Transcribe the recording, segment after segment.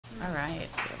All right.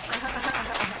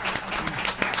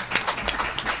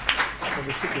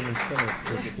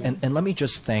 And let me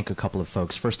just thank a couple of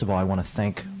folks. First of all, I want to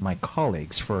thank my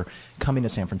colleagues for coming to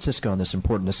San Francisco on this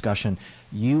important discussion.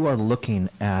 You are looking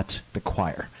at the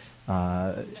choir.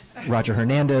 Roger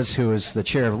Hernandez, who is the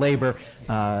chair of labor,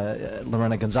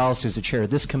 Lorena Gonzalez, who's the chair of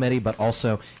this committee, but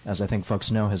also, as I think folks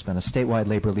know, has been a statewide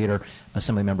labor leader,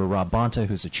 Assemblymember Rob Bonta,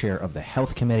 who's the chair of the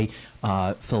health committee,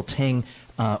 Phil Ting.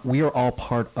 We are all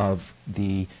part of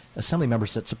the Assembly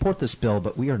members that support this bill,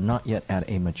 but we are not yet at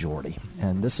a majority.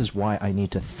 And this is why I need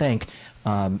to thank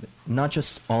not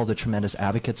just all the tremendous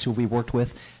advocates who we worked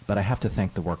with, but I have to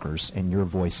thank the workers and your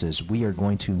voices. We are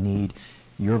going to need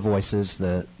your voices,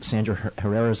 the Sandra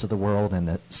Herreras of the world and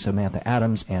the Samantha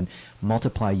Adams, and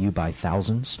multiply you by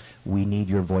thousands. We need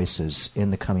your voices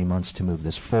in the coming months to move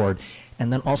this forward.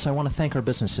 And then also I want to thank our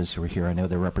businesses who are here. I know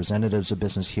there are representatives of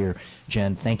business here.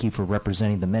 Jen, thank you for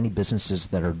representing the many businesses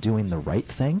that are doing the right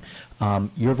thing.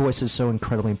 Your voice is so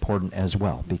incredibly important as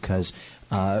well, because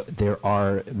there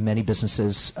are many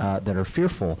businesses that are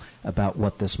fearful about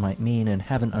what this might mean and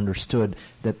haven't understood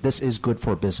that this is good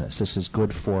for business. This is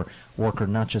good for worker,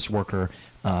 not just worker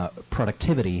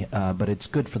productivity, but it's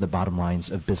good for the bottom lines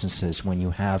of businesses when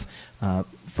you have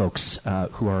folks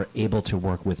who are able to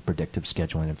work with predictive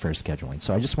scheduling and fair scheduling.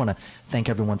 So I just want to thank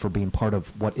everyone for being part of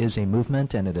what is a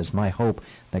movement, and it is my hope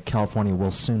that California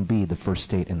will soon be the first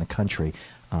state in the country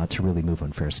to really move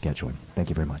on fair scheduling. Thank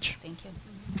you very much. Thank you.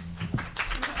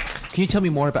 Can you tell me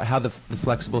more about how the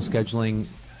flexible scheduling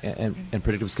and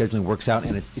predictive scheduling works out?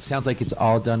 And it sounds like it's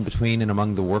all done between and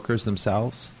among the workers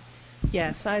themselves.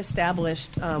 Yes, I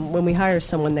established when we hire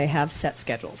someone, they have set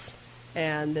schedules.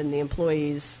 And then the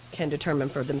employees can determine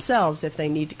for themselves if they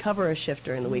need to cover a shift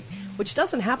during the week, which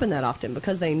doesn't happen that often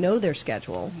because they know their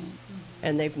schedule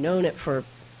and they've known it for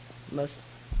most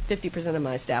 50% of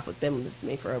my staff have been with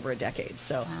me for over a decade.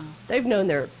 So they've known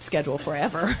their schedule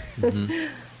forever.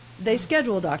 They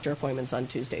schedule doctor appointments on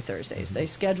Tuesday, Thursdays. They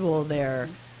schedule their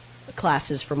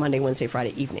classes for Monday, Wednesday,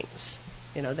 Friday evenings.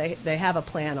 You know, they have a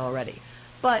plan already.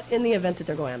 But in the event that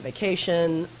they're going on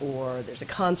vacation or there's a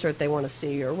concert they want to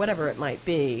see or whatever it might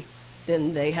be,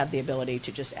 then they have the ability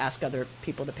to just ask other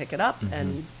people to pick it up,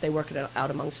 and they work it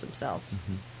out amongst themselves.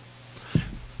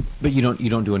 But you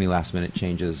don't do any last minute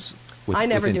changes. I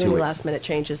never do any last minute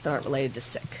changes that aren't related to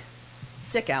sick.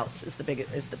 Sick outs is the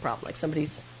problem. Like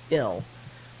somebody's ill.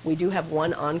 We do have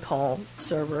one on-call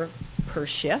server per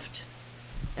shift,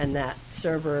 and that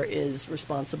server is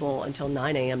responsible until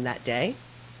 9 a.m. that day.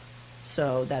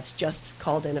 So that's just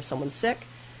called in if someone's sick.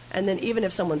 And then even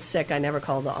if someone's sick, I never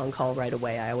call the on-call right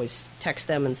away. I always text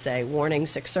them and say, warning,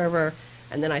 sick server,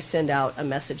 and then I send out a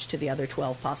message to the other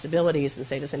 12 possibilities and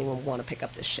say, does anyone want to pick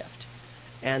up this shift?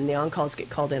 And the on-calls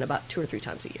get called in about 2 or 3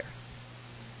 times a year.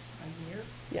 A year?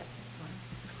 Yeah.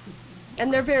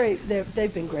 And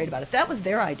they've been great about it. That was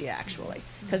their idea, actually,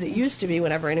 because it used to be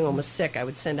whenever anyone was sick, I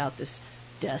would send out this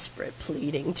desperate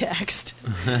pleading text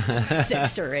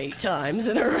 6 or 8 times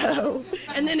in a row,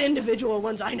 and then individual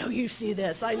ones. I know you see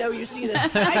this. I know you see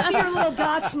this. I see your little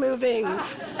dots moving. And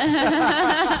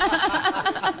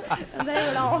they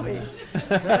would all be,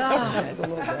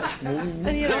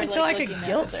 and you know, until I could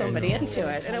guilt somebody into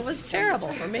it, and it was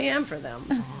terrible for me and for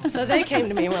them. So they came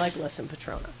to me and were like, "Listen,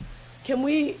 Patrona, can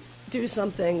we do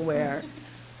something where,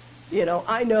 you know,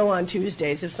 I know on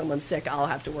Tuesdays if someone's sick, I'll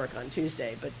have to work on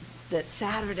Tuesday, but that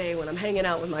Saturday when I'm hanging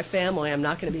out with my family, I'm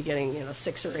not going to be getting,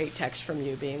 6 or 8 texts from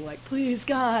you being like, please,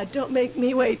 God, don't make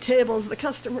me wait tables. The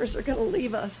customers are going to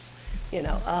leave us,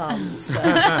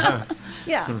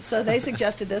 So they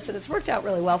suggested this, and it's worked out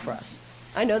really well for us.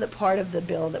 I know that part of the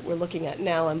bill that we're looking at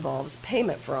now involves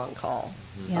payment for on-call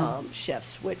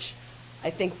shifts, which I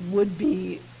think would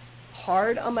be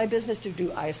hard on my business to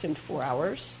do. I assumed 4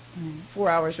 hours. 4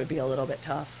 hours would be a little bit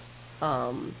tough.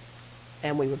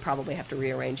 And we would probably have to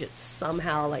rearrange it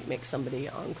somehow, like make somebody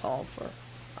on call for,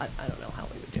 I don't know how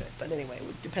we would do it. But anyway, it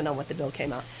would depend on what the bill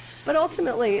came out. But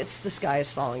ultimately, it's the sky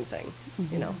is falling thing,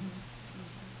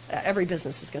 Every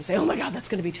business is going to say, oh, my God, that's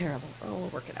going to be terrible. Oh, we'll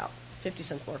work it out. 50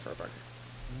 cents more for a burger.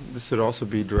 This would also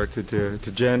be directed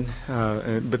to Jen,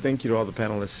 but thank you to all the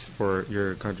panelists for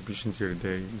your contributions here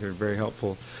today. They're very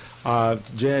helpful.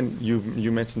 Jen,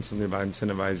 you mentioned something about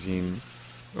incentivizing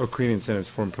or creating incentives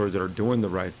for employers that are doing the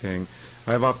right thing.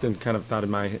 I've often kind of thought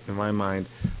in my mind,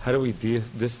 how do we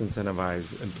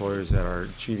disincentivize employers that are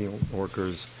cheating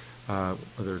workers,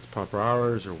 whether it's proper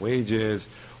hours or wages,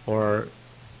 or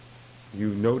you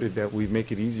noted that we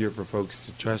make it easier for folks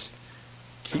to just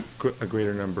keep a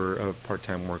greater number of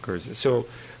part-time workers. So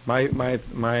my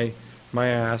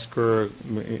ask or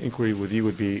inquiry with you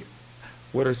would be,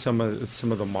 what are some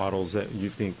of the models that you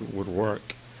think would work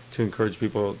to encourage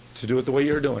people to do it the way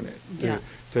you're doing it? Yeah.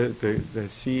 To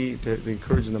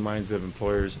encourage in the minds of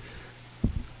employers,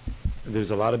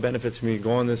 there's a lot of benefits for me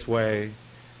going this way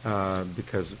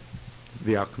because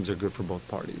the outcomes are good for both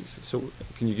parties. So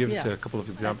can you give us Yeah. a couple of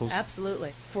examples?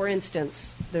 Absolutely. For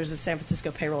instance, there's a San Francisco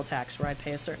payroll tax where I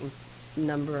pay a certain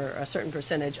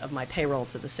percentage of my payroll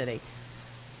to the city.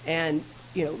 And,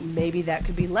 maybe that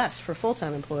could be less for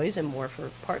full-time employees and more for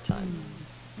part-time.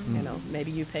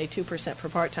 Maybe you pay 2% for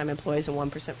part-time employees and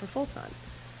 1% for full-time.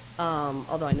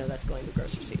 Although I know that's going to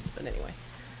gross receipts, but anyway.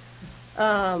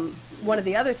 One of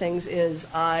the other things is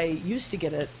I used to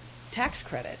get a tax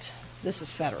credit. This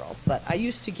is federal, but I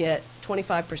used to get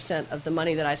 25% of the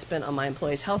money that I spent on my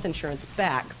employees' health insurance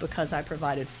back because I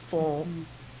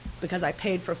because I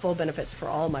paid for full benefits for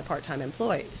all my part-time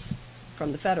employees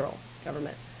from the federal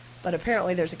government. But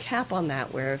apparently there's a cap on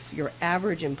that where if your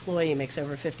average employee makes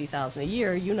over $50,000 a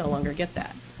year, you no longer get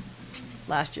that.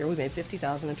 Last year we made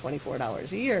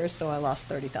 $50,024 a year, so I lost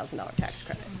 $30,000 tax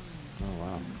credit. Oh,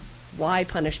 wow. Why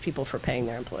punish people for paying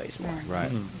their employees more?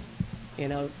 Right.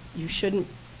 You shouldn't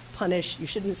punish, you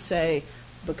shouldn't say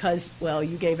because,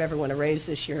 you gave everyone a raise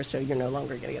this year, so you're no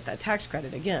longer going to get that tax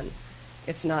credit again.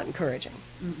 It's not encouraging.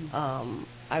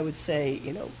 I would say,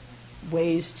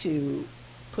 ways to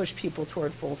push people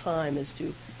toward full-time is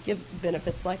to give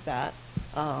benefits like that.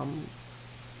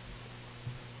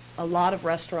 A lot of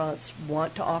restaurants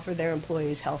want to offer their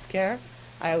employees health care.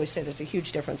 I always say there's a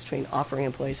huge difference between offering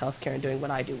employees health care and doing what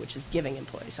I do, which is giving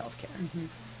employees health care.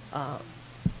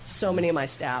 So many of my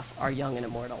staff are young and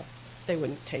immortal. They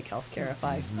wouldn't take health care if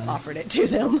I offered it to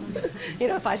them.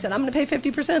 If I said, I'm going to pay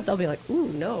 50%, they'll be like, ooh,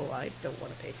 no, I don't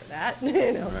want to pay for that.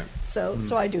 Right.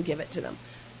 So I do give it to them.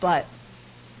 But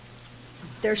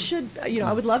there should,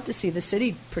 I would love to see the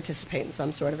city participate in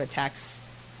some sort of a tax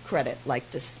credit like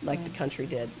the country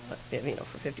did,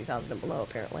 for 50,000 and below,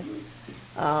 apparently.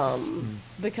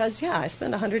 Because, I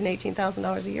spend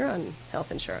 $118,000 a year on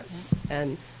health insurance.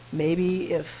 And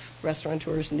maybe if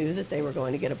restaurateurs knew that they were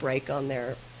going to get a break on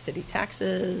their city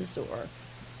taxes or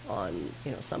on,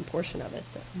 some portion of it,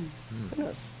 but who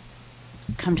knows?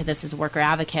 Come to this as a worker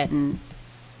advocate, and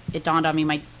it dawned on me,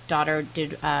 my daughter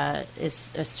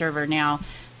is a server now,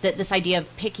 that this idea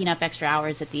of picking up extra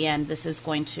hours at the end, this is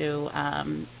going to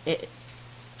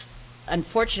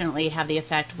unfortunately have the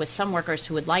effect with some workers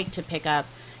who would like to pick up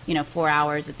 4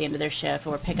 hours at the end of their shift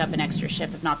or pick up an extra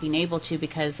shift of not being able to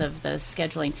because of the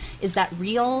scheduling. Is that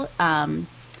real?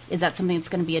 Is that something that's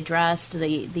going to be addressed?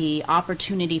 The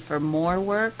opportunity for more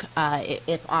work,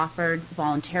 if offered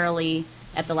voluntarily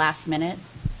at the last minute?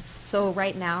 So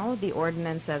right now, the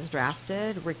ordinance as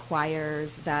drafted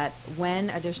requires that when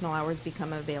additional hours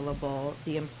become available,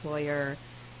 the employer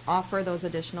offer those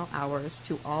additional hours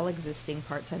to all existing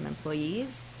part-time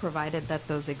employees, provided that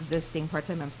those existing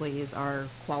part-time employees are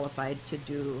qualified to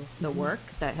do the work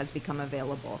that has become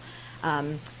available.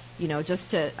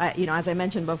 Just to, as I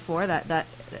mentioned before, that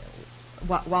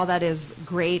while that is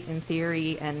great in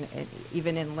theory and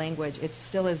even in language, it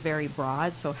still is very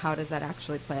broad. So how does that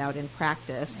actually play out in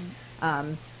practice?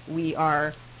 We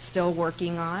are still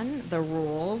working on the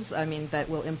rules. That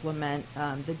will implement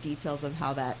the details of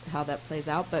how that plays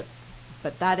out. But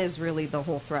that is really the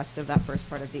whole thrust of that first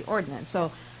part of the ordinance.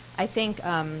 So I think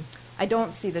I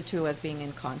don't see the two as being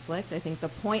in conflict. I think the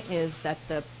point is that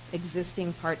the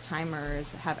existing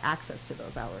part-timers have access to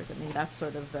those hours. That's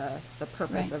sort of the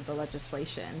purpose of the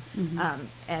legislation.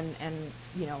 And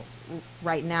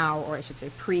right now, or I should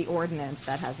say pre-ordinance,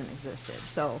 that hasn't existed.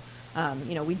 So,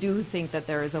 we do think that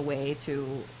there is a way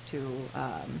to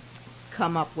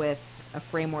come up with a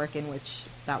framework in which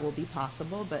that will be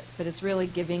possible, but it's really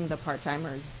giving the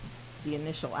part-timers the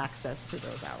initial access to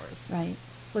those hours. Right.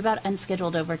 What about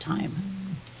unscheduled overtime?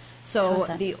 So How's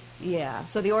that?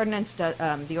 the ordinance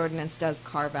does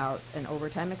carve out an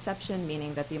overtime exception,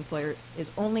 meaning that the employer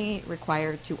is only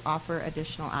required to offer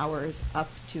additional hours up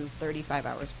to 35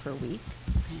 hours per week.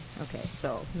 Okay,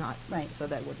 so so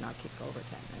that would not kick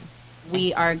overtime then.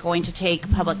 We are going to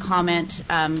take public comment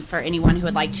for anyone who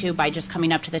would like to by just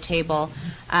coming up to the table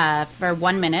for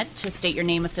 1 minute to state your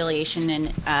name, affiliation,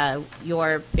 and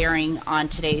your bearing on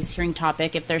today's hearing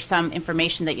topic. If there's some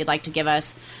information that you'd like to give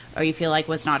us or you feel like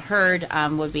was not heard,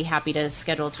 we'd be happy to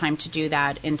schedule time to do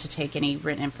that and to take any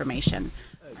written information.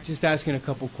 Just asking a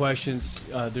couple questions.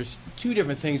 There's two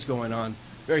different things going on,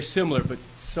 very similar but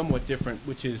somewhat different,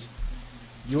 which is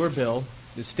your bill,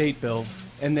 the state bill,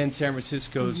 and then San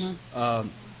Francisco's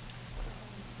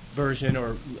version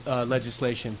or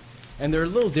legislation. And they're a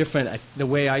little different the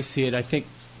way I see it. I think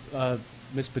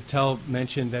Ms. Patel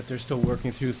mentioned that they're still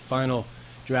working through final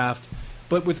draft.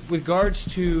 But with regards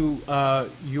to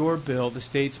your bill, the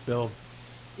state's bill,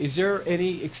 is there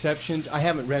any exceptions? I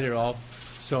haven't read it all,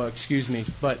 so excuse me.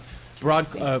 But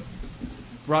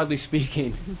broadly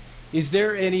speaking, is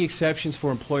there any exceptions for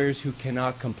employers who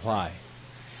cannot comply?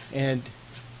 And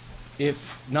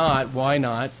if not, why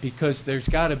not? Because there's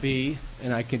got to be,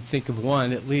 and I can think of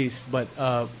one at least, but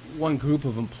one group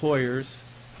of employers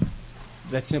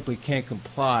that simply can't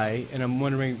comply, and I'm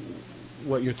wondering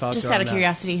what your thoughts are on that. Just out of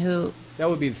curiosity, who? That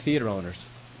would be the theater owners,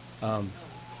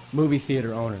 movie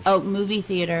theater owners. Oh, movie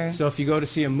theater. So if you go to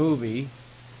see a movie,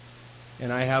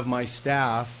 and I have my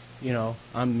staff, you know,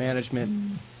 I'm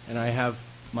management, and I have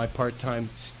my part-time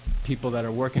people that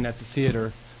are working at the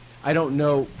theater, I don't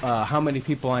know how many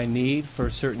people I need for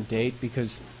a certain date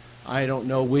because I don't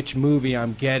know which movie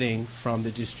I'm getting from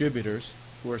the distributors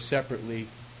who are separately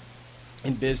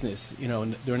in business. You know,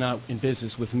 they're not in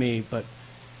business with me, but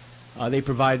they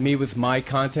provide me with my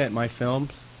content, my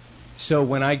films. So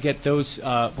when I get those,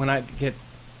 when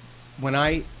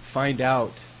I find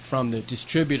out from the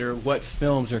distributor what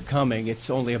films are coming, it's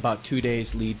only about 2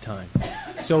 days lead time.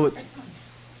 So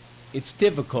it's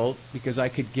difficult because I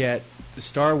could get the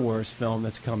Star Wars film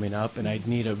that's coming up and I'd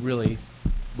need a really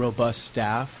robust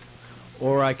staff,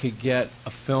 or I could get a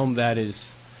film that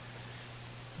is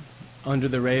under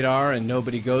the radar and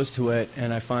nobody goes to it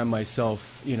and I find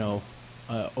myself, you know,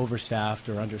 overstaffed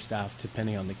or understaffed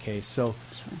depending on the case. So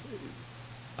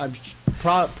I'm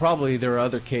probably there are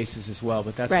other cases as well,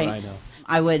 but that's Right. what I know.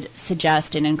 I would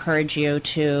suggest and encourage you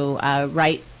to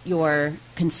write your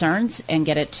concerns and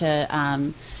get it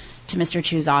to Mr.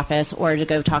 Chu's office, or to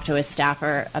go talk to his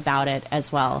staffer about it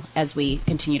as well as we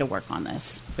continue to work on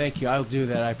this. Thank you. I'll do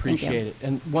that. I Thank you. appreciate it.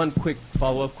 And one quick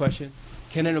follow-up question.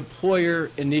 Can an employer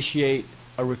initiate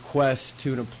a request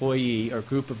to an employee or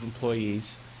group of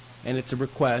employees, and it's a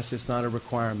request, it's not a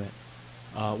requirement,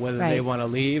 whether they Right. want to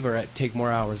leave or take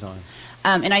more hours on?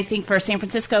 And I think for San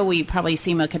Francisco,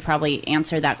 SEMA could probably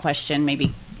answer that question.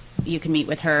 Maybe you can meet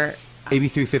with her. AB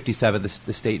 357,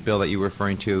 the state bill that you were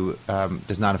referring to,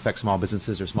 does not affect small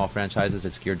businesses or small franchises.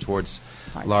 It's geared towards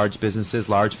large businesses,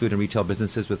 large food and retail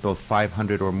businesses with both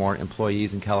 500 or more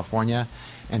employees in California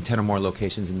and 10 or more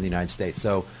locations in the United States.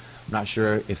 So I'm not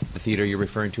sure if the theater you're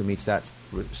referring to meets that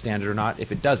standard or not.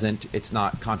 If it doesn't, it's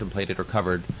not contemplated or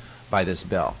covered by this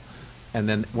bill. And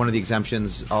then one of the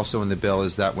exemptions also in the bill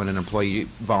is that when an employee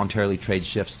voluntarily trades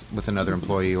shifts with another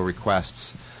employee or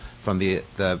requests from the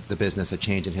business a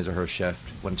change in his or her shift,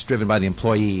 when it's driven by the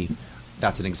employee,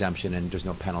 that's an exemption and there's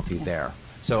no penalty there.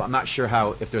 So I'm not sure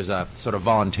how, if there's a sort of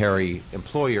voluntary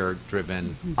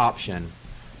employer-driven option,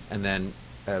 and then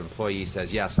an employee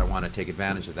says, yes, I want to take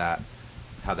advantage of that,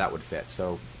 how that would fit.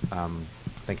 So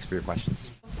thanks for your questions.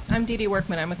 I'm Dee Dee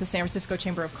Workman. I'm with the San Francisco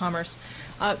Chamber of Commerce.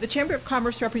 The Chamber of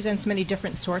Commerce represents many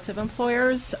different sorts of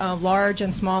employers, large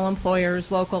and small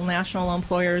employers, local, national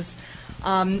employers,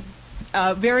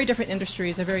 very different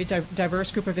industries, a very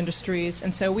diverse group of industries.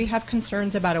 And so we have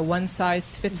concerns about a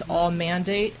one-size-fits-all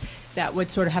mandate that would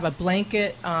sort of have a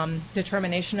blanket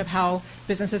determination of how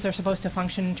businesses are supposed to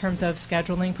function in terms of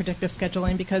scheduling, predictive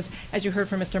scheduling, because as you heard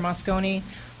from Mr. Moscone,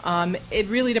 it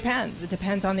really depends. It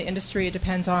depends on the industry. It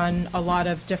depends on a lot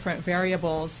of different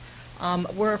variables.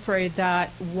 We're afraid that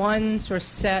one sort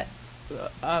of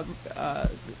a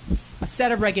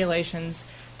set of regulations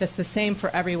that's the same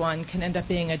for everyone can end up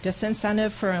being a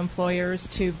disincentive for employers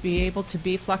to be able to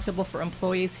be flexible for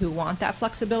employees who want that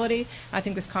flexibility. I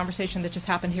think this conversation that just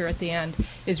happened here at the end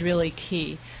is really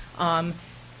key.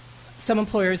 Some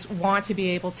employers want to be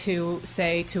able to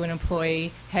say to an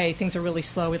employee, hey, things are really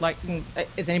slow, we'd like,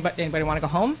 is anybody want to go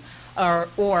home?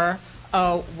 Or,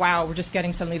 oh, wow, we're just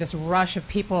getting suddenly this rush of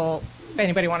people,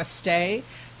 anybody want to stay?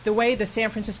 The way the San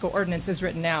Francisco ordinance is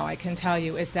written now, I can tell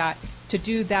you, is that to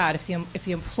do that, if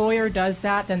the employer does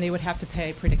that, then they would have to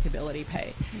pay predictability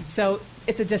pay. So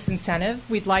it's a disincentive.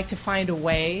 We'd like to find a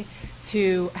way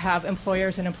to have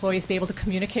employers and employees be able to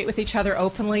communicate with each other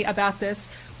openly about this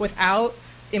without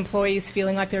employees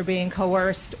feeling like they're being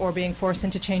coerced or being forced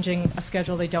into changing a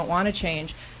schedule they don't want to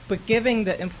change, but giving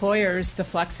the employers the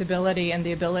flexibility and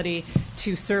the ability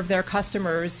to serve their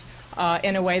customers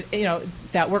in a way, you know,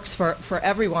 that works for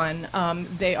everyone.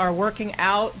 They are working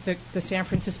out the San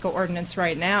Francisco ordinance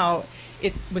right now.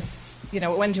 It was, you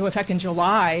know, it went into effect in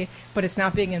July, but it's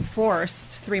not being enforced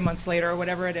 3 months later or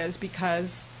whatever it is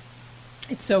because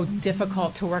it's so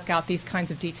difficult to work out these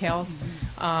kinds of details.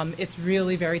 It's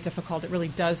really very difficult. It really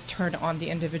does turn on the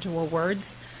individual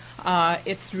words.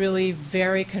 It's really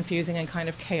very confusing and kind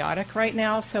of chaotic right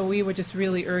now. So we would just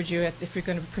really urge you, if you're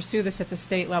going to pursue this at the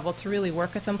state level, to really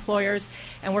work with employers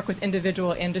and work with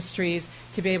individual industries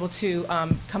to be able to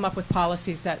come up with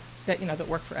policies that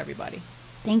work for everybody.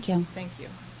 Thank you. Thank you.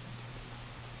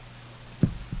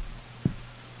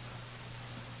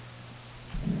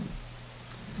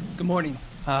 Good morning.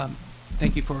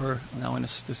 Thank you for allowing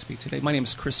us to speak today. My name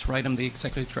is Chris Wright. I'm the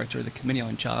Executive Director of the Committee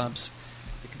on Jobs.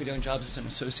 The Committee on Jobs is an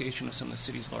association of some of the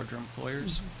city's larger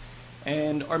employers.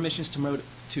 And our mission is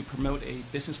to promote a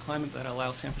business climate that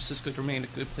allows San Francisco to remain a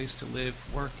good place to live,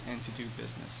 work, and to do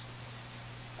business.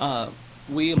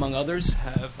 We, among others,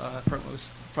 have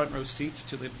front row seats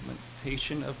to the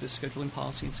implementation of this scheduling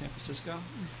policy in San Francisco.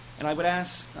 And I would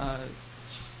ask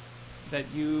that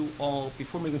you all,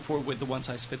 before moving forward with the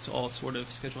one-size-fits-all sort of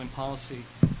scheduling policy,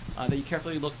 that you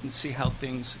carefully look and see how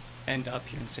things end up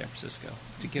here in San Francisco,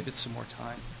 to give it some more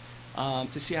time,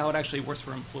 to see how it actually works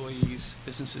for employees,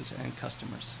 businesses, and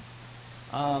customers.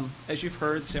 As you've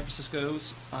heard, San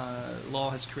Francisco's law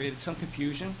has created some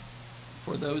confusion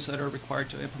for those that are required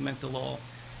to implement the law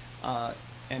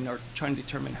and are trying to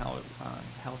determine how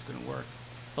it's going to work.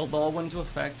 The law went into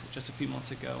effect just a few months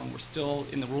ago, and we're still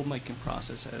in the rulemaking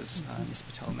process, as Ms.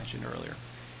 Patel mentioned earlier,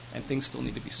 and things still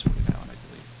need to be sorted out, I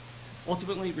believe.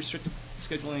 Ultimately, restrictive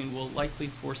scheduling will likely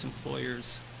force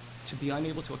employers to be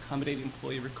unable to accommodate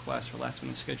employee requests for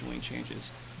last-minute scheduling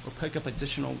changes or pick up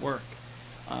additional work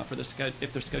for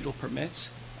if their schedule permits,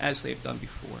 as they've done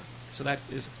before. So that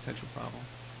is a potential problem.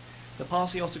 The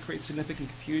policy also creates significant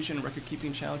confusion and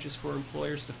record-keeping challenges for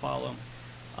employers to follow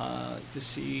to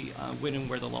see when and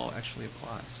where the law actually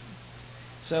applies.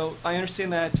 So I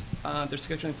understand that their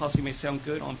scheduling policy may sound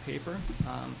good on paper.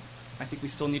 I think we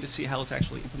still need to see how it's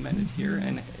actually implemented here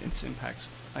and its impacts,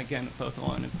 again, both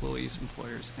on employees,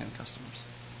 employers, and customers.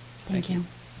 Thank you.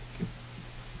 Thank you.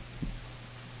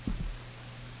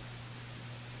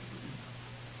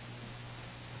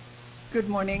 Good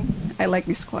morning. I like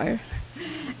this choir.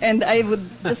 And I would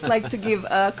just like to give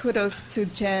kudos to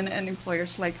Jen and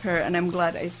employers like her. And I'm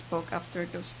glad I spoke after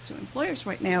those two employers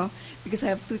right now, because I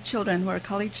have two children who are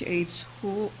college age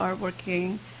who are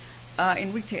working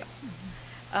in retail.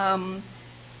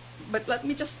 But let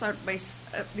me just start by,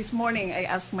 this morning I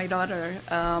asked my daughter,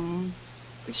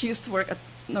 she used to work at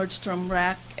Nordstrom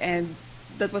Rack, and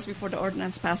that was before the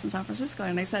ordinance passed in San Francisco.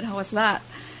 And I said, how was that?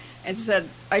 And she said,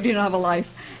 I didn't have a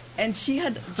life. And she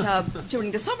had a job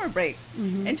during the summer break.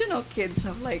 Mm-hmm. And kids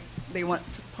have they want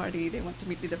to party, they want to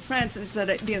meet with their friends, and she said,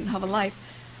 I didn't have a life.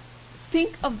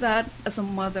 Think of that as a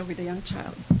mother with a young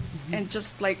child, and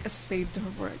just like a slave to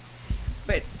her work.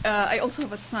 But I also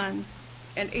have a son,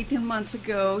 and 18 months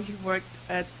ago, he worked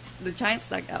at the Giants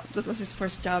dugout. That was his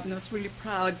first job, and I was really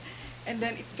proud. And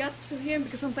then it got to him,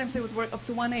 because sometimes they would work up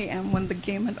to 1 a.m. when the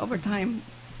game had overtime.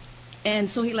 And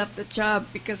so he left the job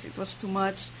because it was too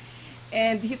much.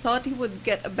 And he thought he would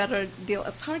get a better deal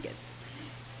at Target.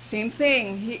 Same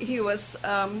thing. He was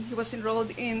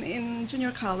enrolled in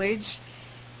junior college,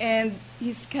 and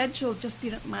his schedule just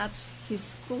didn't match his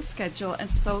school schedule, and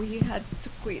so he had to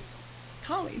quit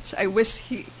college. I wish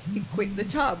he quit the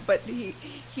job, but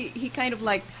he kind of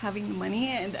liked having money,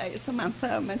 and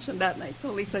Samantha mentioned that, and I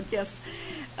totally said yes.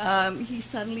 He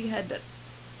suddenly had that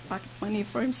pocket money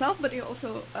for himself, but he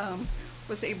also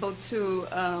was able to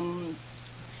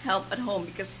help at home,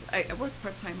 because I work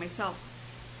part-time myself.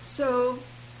 So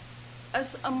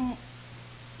as a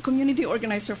community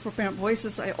organizer for Parent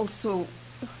Voices, I also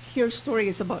hear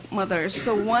stories about mothers.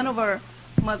 So one of our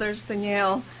mothers,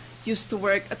 Danielle, used to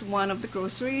work at one of the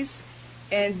groceries,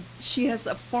 and she has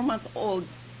a 4-month-old,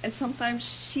 and sometimes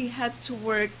she had to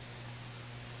work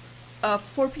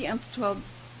 4 p.m. to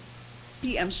 12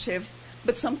 p.m. shift,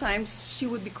 but sometimes she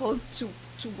would be called to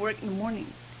work in the morning.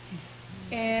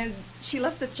 And she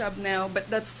left the job now, but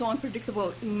that's so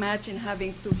unpredictable. Imagine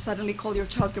having to suddenly call your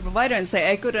childcare provider and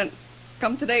say, I couldn't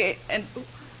come today. And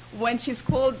when she's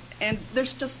called, and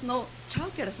there's just no,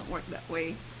 childcare doesn't work that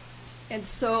way. And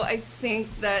so I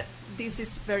think that this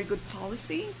is very good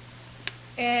policy.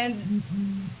 And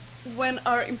when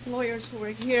our employers who were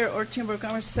here, or Chamber of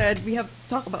Commerce, said we have to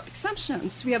talk about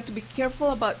exemptions, we have to be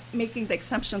careful about making the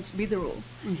exemptions be the rule,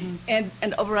 and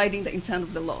overriding the intent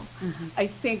of the law. I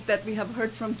think that we have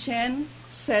heard from Chen,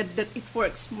 said that it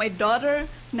works. My daughter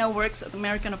now works at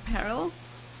American Apparel.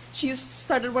 She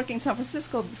started working in San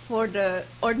Francisco before the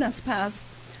ordinance passed,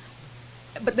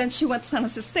 but then she went to San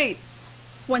Jose State.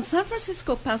 When San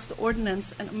Francisco passed the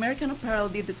ordinance and American Apparel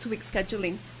did the 2-week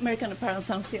scheduling, American Apparel and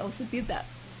San Jose also did that.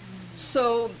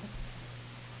 So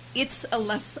it's a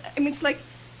less, it's like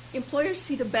employers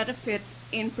see the benefit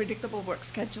in predictable work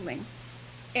scheduling.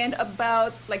 and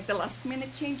about like the last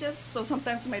minute changes. So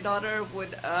sometimes my daughter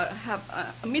would have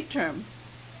a midterm,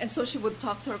 and so she would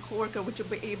talk to her coworker, would you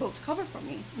be able to cover for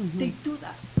me? They do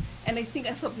that. And I think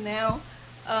as of now,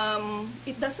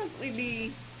 it doesn't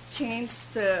really change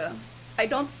I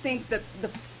don't think that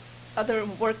the other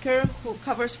worker who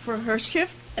covers for her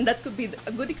shift, and that could be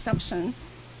a good exemption,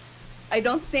 I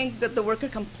don't think that the worker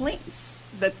complains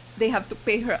that they have to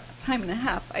pay her time and a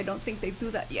half. I don't think they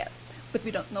do that yet, but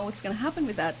we don't know what's going to happen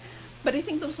with that. But I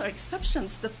think those are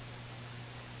exceptions that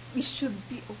we should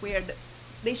be aware that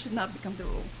they should not become the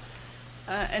rule.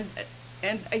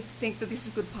 And I think that this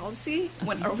is good policy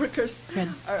when our workers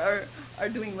are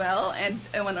doing well and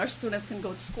when our students can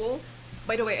go to school.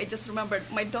 By the way, I just remembered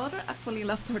my daughter actually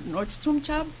left her Nordstrom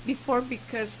job before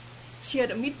because she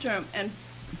had a midterm and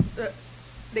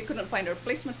they couldn't find a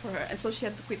replacement for her, and so she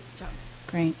had to quit the job.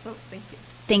 Great. So thank you.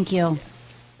 Thank you.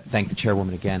 Thank the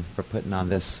chairwoman again for putting on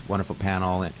this wonderful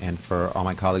panel and for all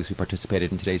my colleagues who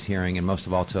participated in today's hearing, and most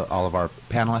of all to all of our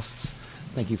panelists.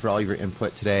 Thank you for all your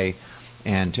input today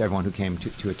and to everyone who came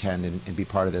to attend and be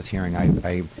part of this hearing.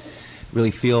 I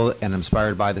really feel and am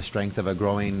inspired by the strength of a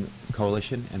growing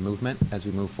coalition and movement as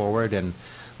we move forward. And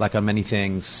like on many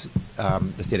things,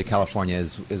 the state of California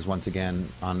is once again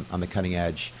on the cutting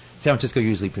edge. San Francisco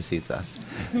usually precedes us,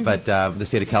 but the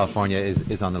state of California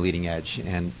is on the leading edge,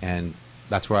 and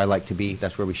that's where I like to be.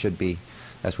 That's where we should be.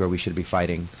 That's where we should be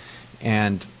fighting.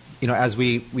 And as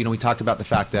we talked about the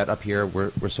fact that up here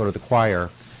we're sort of the choir.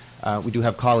 We do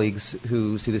have colleagues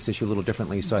who see this issue a little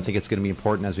differently, so I think it's going to be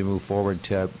important as we move forward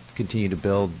to continue to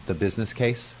build the business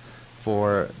case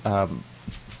for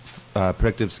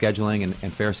predictive scheduling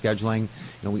and fair scheduling.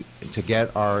 To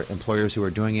get our employers who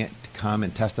are doing it to come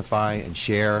and testify and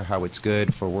share how it's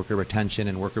good for worker retention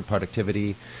and worker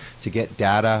productivity, to get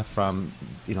data from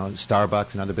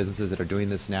Starbucks and other businesses that are doing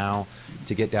this now,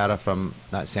 to get data from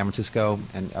San Francisco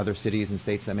and other cities and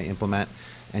states that may implement,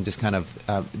 and just kind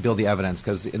of build the evidence,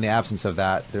 because in the absence of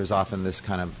that, there's often this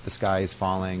kind of the sky is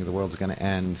falling, the world's going to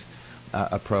end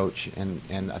approach, and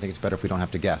I think it's better if we don't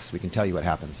have to guess. We can tell you what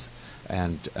happens.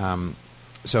 And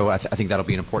so I think that'll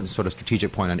be an important sort of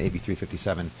strategic point on AB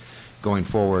 357 going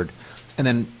forward. And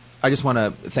then I just want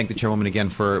to thank the chairwoman again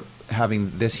for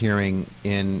having this hearing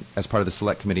as part of the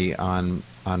select committee on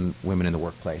women in the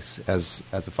workplace. As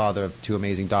a father of two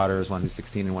amazing daughters, one who's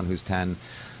 16 and one who's 10,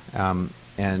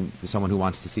 and someone who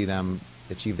wants to see them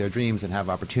achieve their dreams and have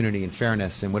opportunity and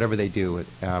fairness in whatever they do,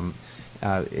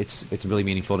 it's really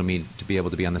meaningful to me to be able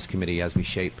to be on this committee as we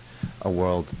shape a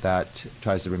world that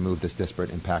tries to remove this disparate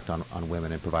impact on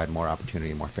women and provide more opportunity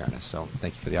and more fairness. So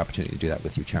thank you for the opportunity to do that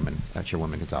with you,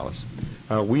 Chairwoman Gonzalez.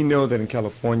 We know that in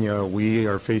California we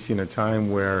are facing a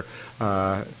time where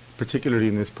particularly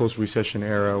in this post-recession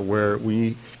era, where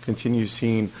we continue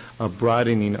seeing a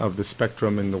broadening of the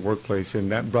spectrum in the workplace,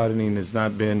 and that broadening has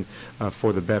not been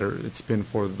for the better. It's been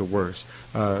for the worse.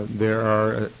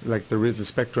 There is a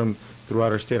spectrum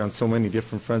throughout our state on so many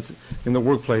different fronts. In the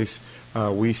workplace,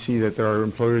 we see that there are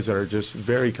employers that are just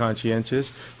very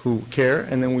conscientious, who care,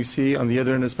 and then we see on the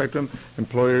other end of the spectrum,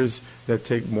 employers that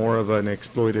take more of an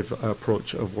exploitive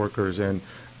approach of workers. And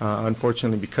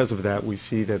unfortunately, because of that, we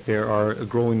see that there are a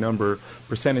growing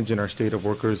percentage in our state of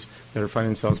workers that are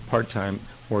finding themselves part-time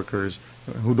workers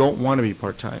who don't want to be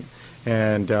part-time,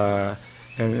 and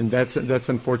that's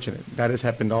unfortunate. That has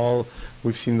happened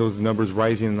we've seen those numbers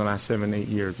rising in the last 7-8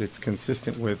 years. It's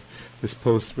consistent with this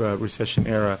post-recession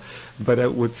era.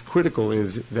 But what's critical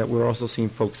is that we're also seeing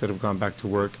folks that have gone back to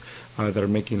work that are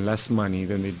making less money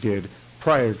than they did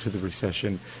prior to the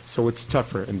recession. So it's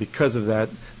tougher, and because of that,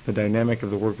 the dynamic of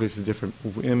the workplace is different.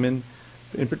 Women,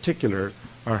 in particular,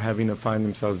 are having to find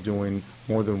themselves doing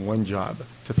more than one job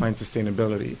to find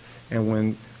sustainability. And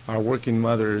when our working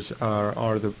mothers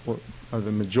are the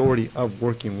majority of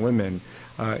working women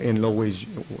in low-wage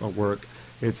work,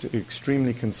 it's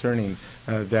extremely concerning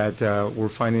that we're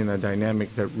finding a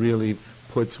dynamic that really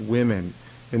puts women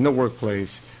in the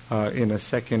workplace in a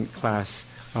second-class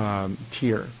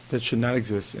tier that should not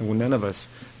exist, and when none of us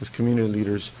as community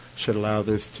leaders should allow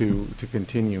this to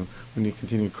continue. We need to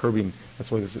continue curbing. That's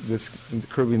why this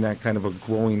curbing that kind of a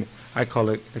growing, I call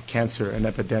it a cancer, an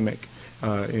epidemic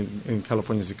in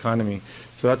California's economy.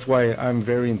 So that's why I'm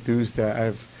very enthused that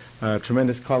I have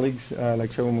tremendous colleagues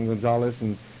like Chairwoman Gonzalez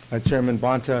and Chairman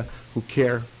Bonta who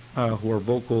care, who are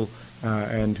vocal,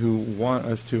 and who want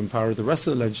us to empower the rest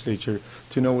of the legislature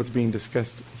to know what's being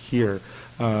discussed here.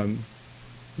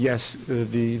 Yes,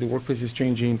 the workplace is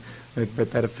changing,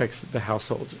 but that affects the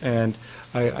households. And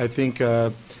I think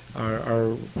our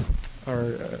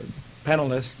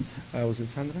panelist, was it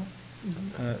Sandra?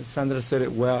 Sandra said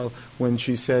it well when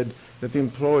she said that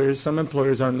some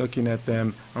employers aren't looking at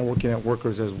them, aren't looking at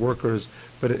workers as workers,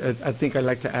 but I think I'd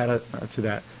like to add to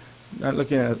that. Not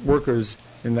looking at workers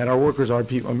in that our workers are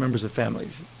members of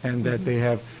families, and that they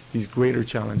have these greater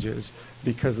challenges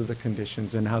because of the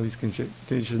conditions and how these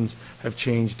conditions have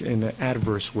changed in an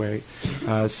adverse way.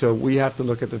 So we have to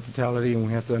look at the totality, and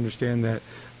we have to understand that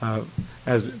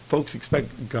as folks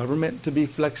expect government to be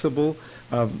flexible,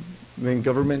 then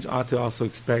governments ought to also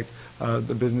expect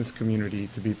the business community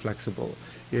to be flexible.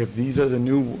 If these are the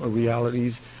new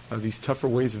realities of these tougher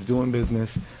ways of doing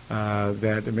business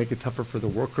that make it tougher for the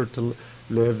worker to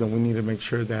live, then we need to make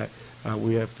sure that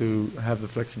we have to have the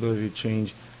flexibility to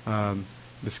change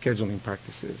the scheduling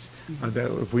practices.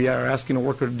 That if we are asking a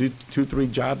worker to do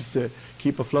 2-3 jobs to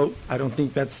keep afloat, I don't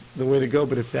think that's the way to go.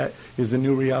 But if that is a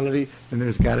new reality, then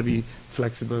there's got to be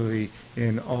flexibility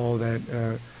in all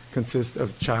that consists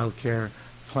of child care,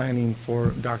 planning for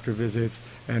doctor visits,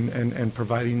 and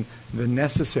providing the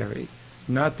necessary,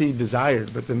 not the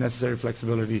desired, but the necessary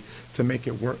flexibility to make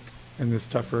it work in this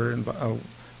tougher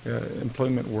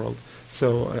employment world.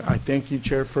 So I thank you,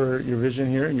 Chair, for your vision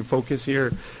here and your focus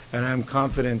here, and I'm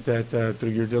confident that through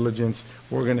your diligence,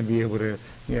 we're going to be able to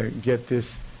get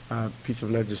this piece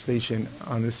of legislation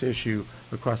on this issue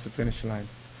across the finish line.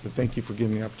 So thank you for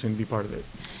giving me the opportunity to be part of it.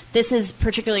 This is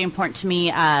particularly important to me.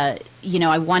 I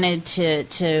wanted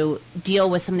to deal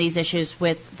with some of these issues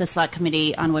with the Select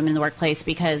Committee on Women in the Workplace,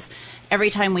 because every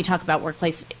time we talk about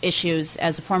workplace issues,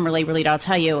 as a former labor leader, I'll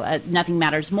tell you, nothing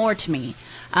matters more to me.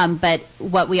 But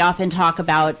what we often talk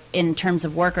about in terms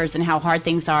of workers and how hard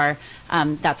things are,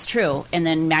 that's true. And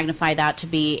then magnify that to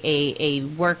be a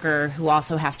worker who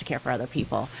also has to care for other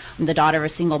people. I'm the daughter of a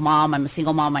single mom. I'm a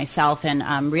single mom myself,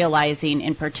 and realizing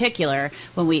in particular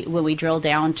when we drill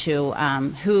down to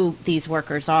who these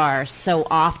workers are so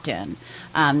often,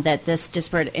 that this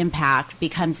disparate impact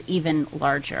becomes even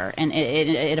larger, and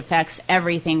it affects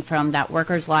everything from that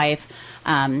worker's life.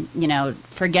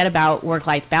 Forget about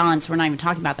work-life balance. We're not even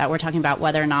talking about that. We're talking about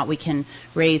whether or not we can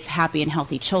raise happy and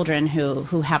healthy children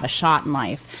who have a shot in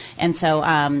life. And so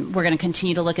we're going to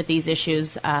continue to look at these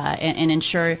issues and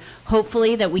ensure,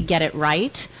 hopefully, that we get it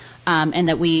right, and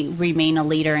that we remain a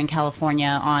leader in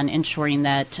California on ensuring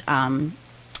that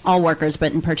all workers,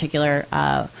 but in particular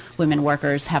women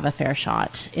workers, have a fair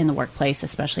shot in the workplace,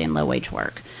 especially in low-wage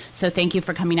work. So thank you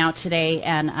for coming out today,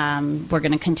 and we're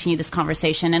going to continue this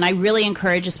conversation. And I really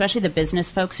encourage, especially the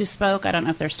business folks who spoke, I don't know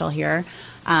if they're still here,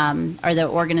 or the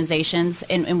organizations,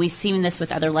 and we've seen this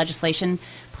with other legislation,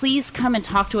 please come and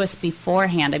talk to us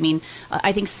beforehand. I mean,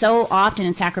 I think so often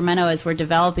in Sacramento, as we're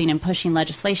developing and pushing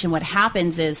legislation, what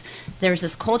happens is there's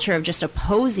this culture of just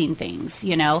opposing things,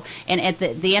 and at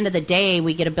the end of the day,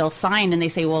 we get a bill signed and they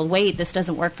say, well, wait, this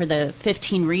doesn't work for the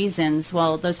 15 reasons.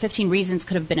 Well, those 15 reasons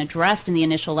could have been addressed in the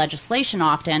initial legislation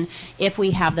often if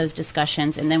we have those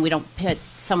discussions, and then we don't put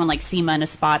someone like SEMA in a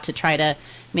spot to try to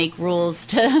make rules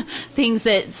to things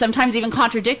that sometimes even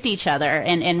contradict each other.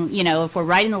 And if we're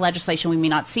writing the legislation, we may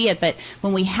not see it, but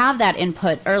when we have that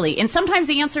input early, and sometimes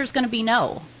the answer is going to be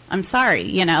no. I'm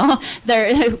sorry,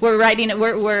 we're writing it.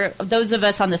 We're those of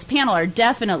us on this panel are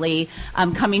definitely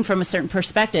coming from a certain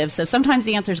perspective. So sometimes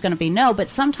the answer is going to be no, but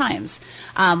sometimes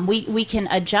we can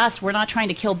adjust. We're not trying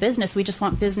to kill business. We just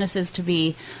want businesses to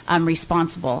be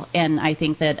responsible. And I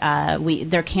think that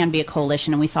there can be a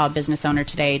coalition. And we saw a business owner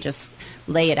today just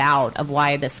lay it out of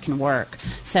why this can work.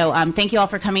 So thank you all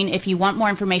for coming. If you want more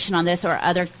information on this or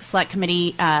other Select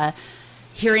Committee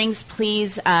hearings,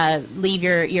 please leave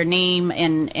your name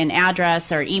and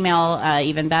address or email,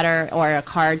 even better, or a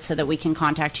card so that we can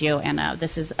contact you. And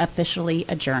this is officially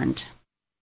adjourned.